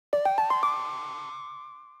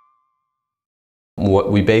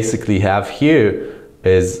What we basically have here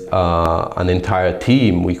is an entire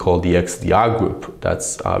team we call the XDR group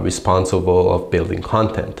that's responsible of building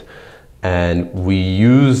content. And we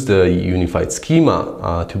use the unified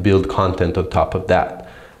schema to build content on top of that.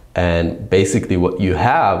 And basically what you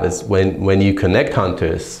have is when you connect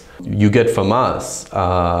hunters, you get from us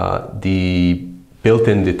the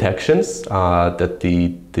built-in detections that the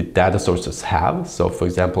data sources have. So for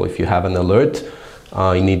example, if you have an alert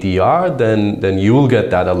in EDR, then you will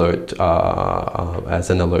get that alert as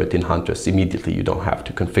an alert in Hunters immediately. You don't have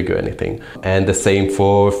to configure anything. And the same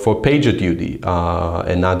for PagerDuty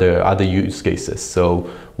and other use cases. So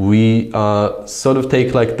we sort of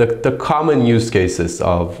take like the common use cases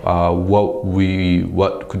of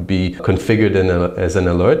what could be configured as an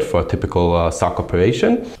alert for a typical SOC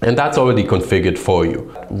operation, and that's already configured for you.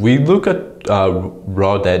 We look at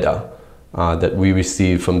raw data that we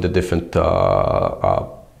receive from the different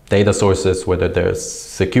data sources, whether there's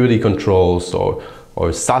security controls or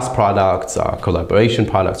SaaS products, collaboration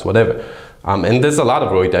products, whatever. And there's a lot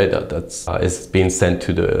of raw data that is being sent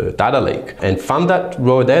to the data lake. And from that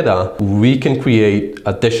raw data, we can create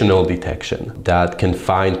additional detection that can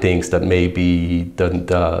find things that maybe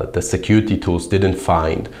the security tools didn't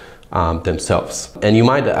find themselves. And you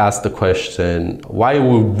might ask the question, why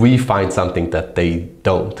would we find something that they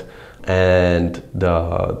don't? And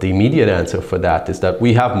the immediate answer for that is that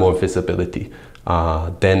we have more visibility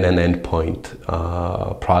than an endpoint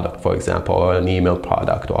product, for example, or an email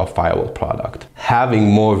product or a firewall product. Having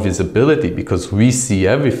more visibility, because we see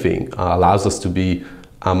everything, allows us to be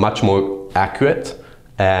much more accurate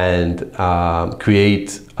and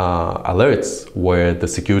create alerts where the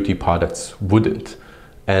security products wouldn't.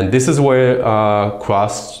 And this is where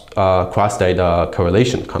cross-data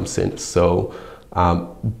correlation comes in. So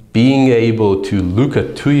being able to look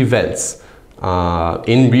at two events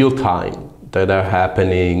in real time that are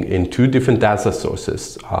happening in two different data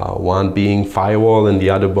sources, one being firewall and the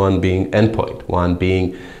other one being endpoint, one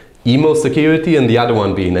being email security and the other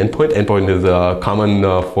one being endpoint. Endpoint is common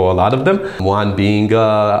for a lot of them. One being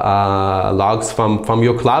logs from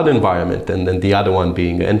your cloud environment, and then the other one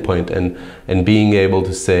being endpoint, and being able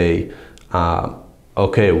to say,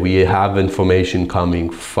 okay, we have information coming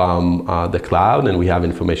from the cloud and we have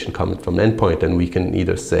information coming from endpoint, and we can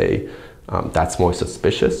either say that's more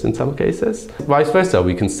suspicious in some cases. Vice versa,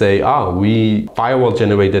 we can say, firewall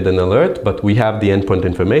generated an alert, but we have the endpoint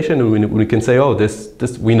information, and we can say,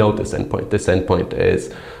 we know this endpoint. This endpoint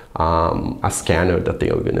is a scanner that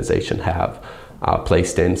the organization have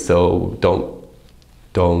placed in, so don't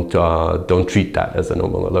treat that as a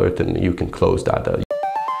normal alert, and you can close that.